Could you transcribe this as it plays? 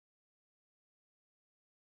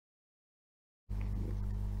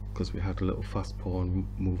because we had a little fast pawn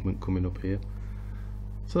movement coming up here.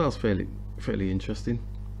 So that was fairly interesting.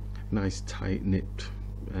 Nice tight-knit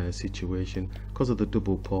situation. Because of the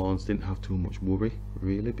double pawns, didn't have too much worry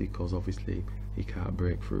really, because obviously he can't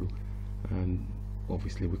break through, and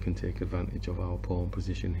obviously we can take advantage of our pawn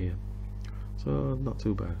position here. So not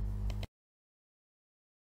too bad.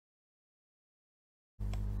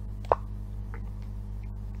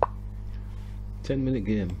 Ten-minute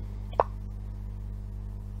game.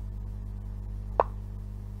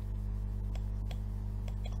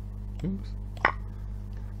 Oops.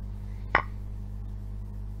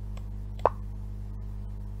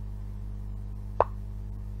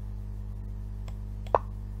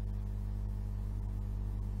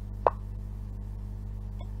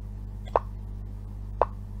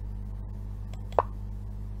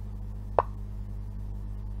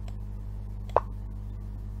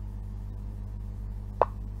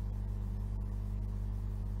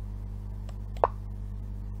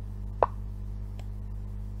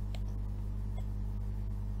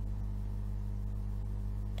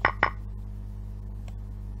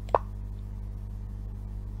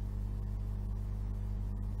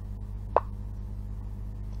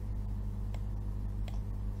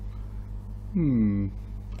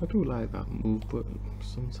 I do like that move, but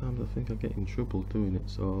sometimes I think I get in trouble doing it,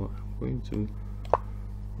 so I'm going to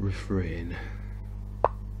refrain.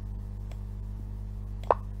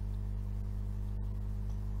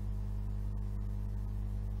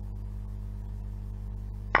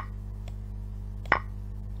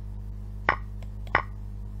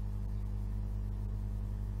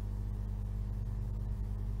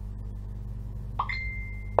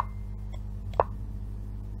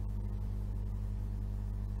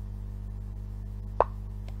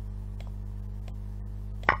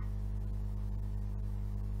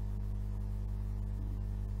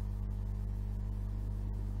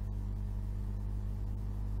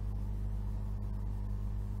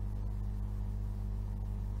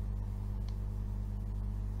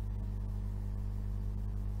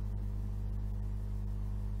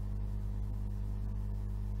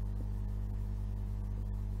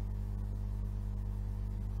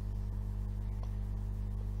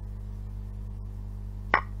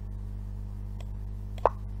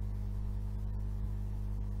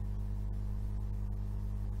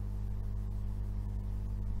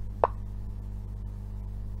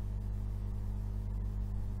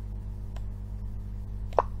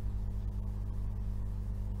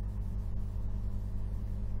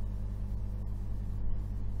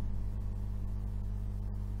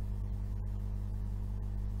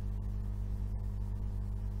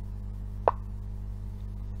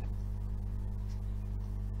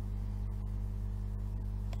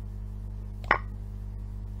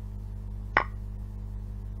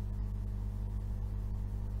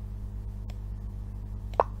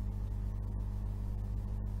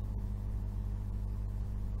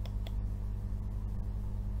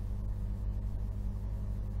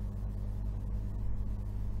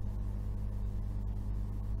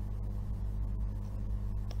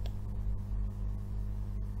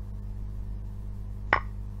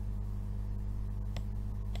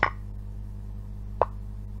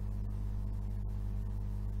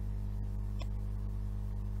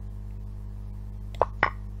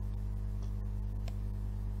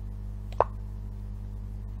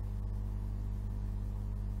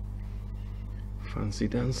 Fancy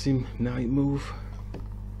dancing night move.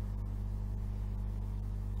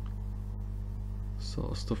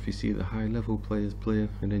 Sort of stuff you see the high level players play,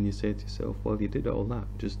 and then you say to yourself, well, you did all that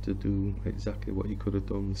just to do exactly what you could have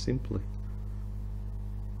done simply.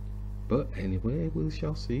 But anyway, we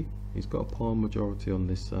shall see. He's got a pawn majority on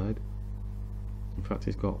this side. In fact,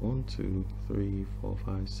 he's got 1, 2, 3, 4,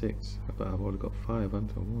 5, 6. But I've already got 5,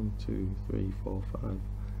 haven't I? 1, 2, 3, 4, 5.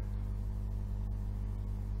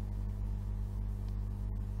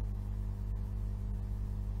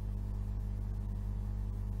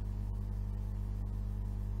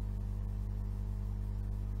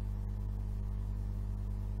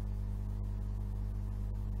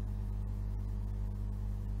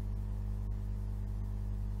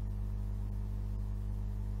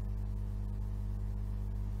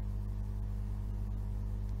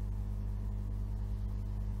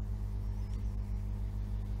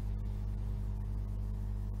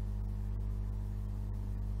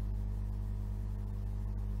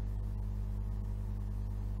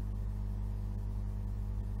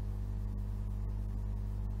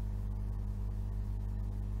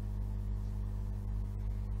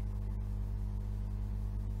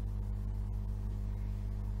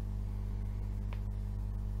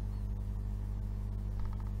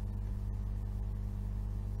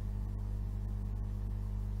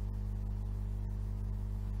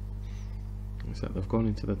 is that they've gone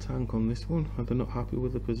into the tank on this one, and they're not happy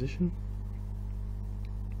with the position.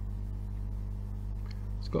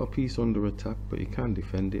 It's got a piece under attack, but you can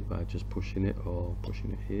defend it by just pushing it or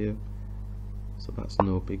pushing it here, so that's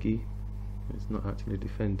no biggie. It's not actually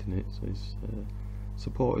defending it, so it's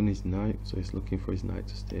supporting his knight, so he's looking for his knight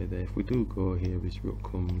to stay there. If we do go here, his rook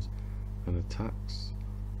comes and attacks.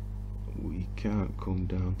 We can't come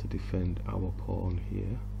down to defend our pawn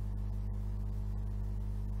here,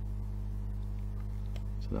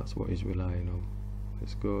 so that's what he's relying on.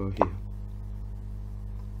 Let's go here.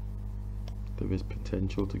 There is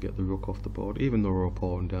potential to get the rook off the board, even though we're a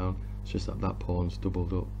pawn down. It's just that that pawn's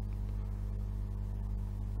doubled up,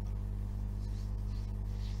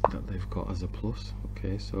 that they've got as a plus.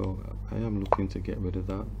 Okay, so I am looking to get rid of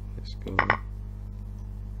that. Let's go.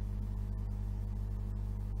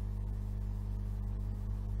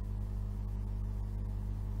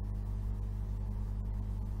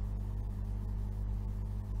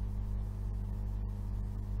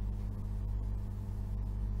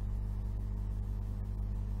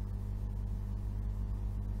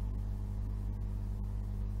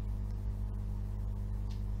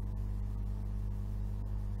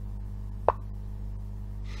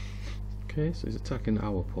 Okay, so he's attacking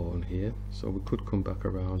our pawn here, so we could come back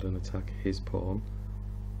around and attack his pawn.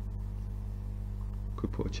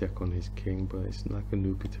 Could put a check on his king, but it's like a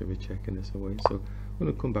nugatory check in this way. So I'm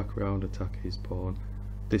going to come back around, attack his pawn.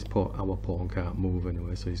 This pawn, our pawn, can't move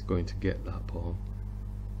anyway, so he's going to get that pawn.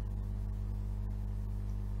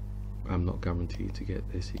 I'm not guaranteed to get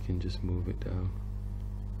this, he can just move it down.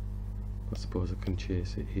 I suppose I can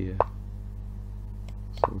chase it here.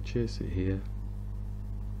 So we'll chase it here.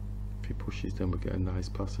 If he pushes, then we'll get a nice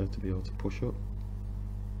passer to be able to push up.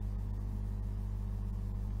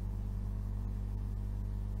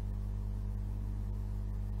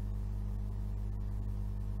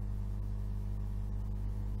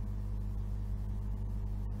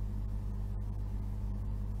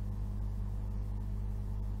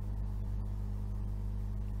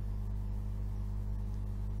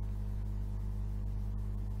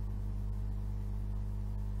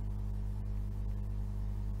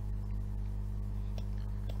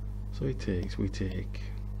 So he takes, we take.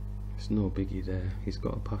 It's no biggie there. He's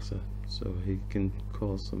got a passer, so he can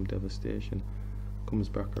cause some devastation. Comes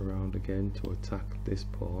back around again to attack this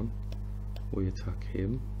pawn. We attack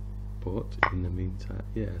him, but in the meantime,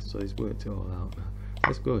 yeah, so he's worked it all out now.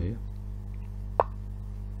 Let's go here.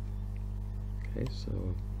 Okay,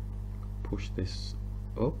 so push this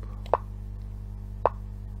up.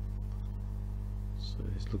 So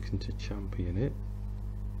he's looking to champion it.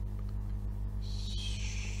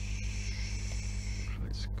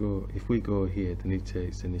 Let's go. If we go here, then he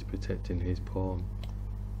takes, and he's protecting his pawn.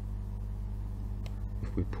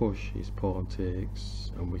 If we push, his pawn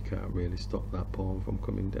takes, and we can't really stop that pawn from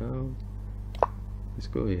coming down. Let's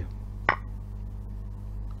go here.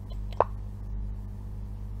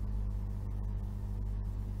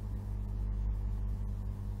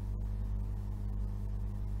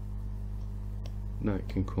 Knight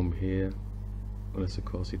can come here, unless of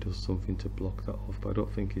course he does something to block that off, but I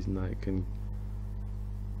don't think his knight can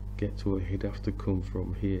get to it. He'd have to come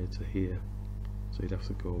from here to here, so he'd have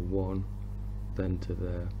to go one, then to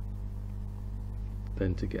there,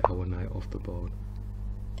 then to get our knight off the board.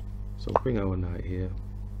 So bring our knight here.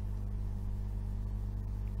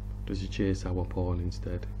 Does he chase our pawn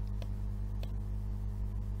instead?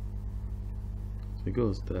 So he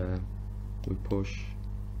goes there, we push,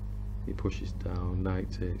 he pushes down,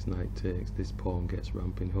 knight takes, this pawn gets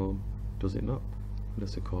ramping home. Does it not?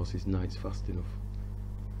 Unless of course his knight's fast enough.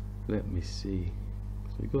 Let me see.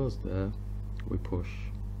 So he goes there, we push,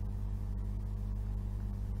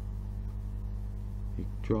 he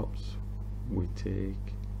drops, we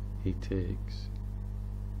take, he takes,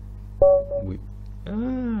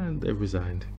 and they've resigned.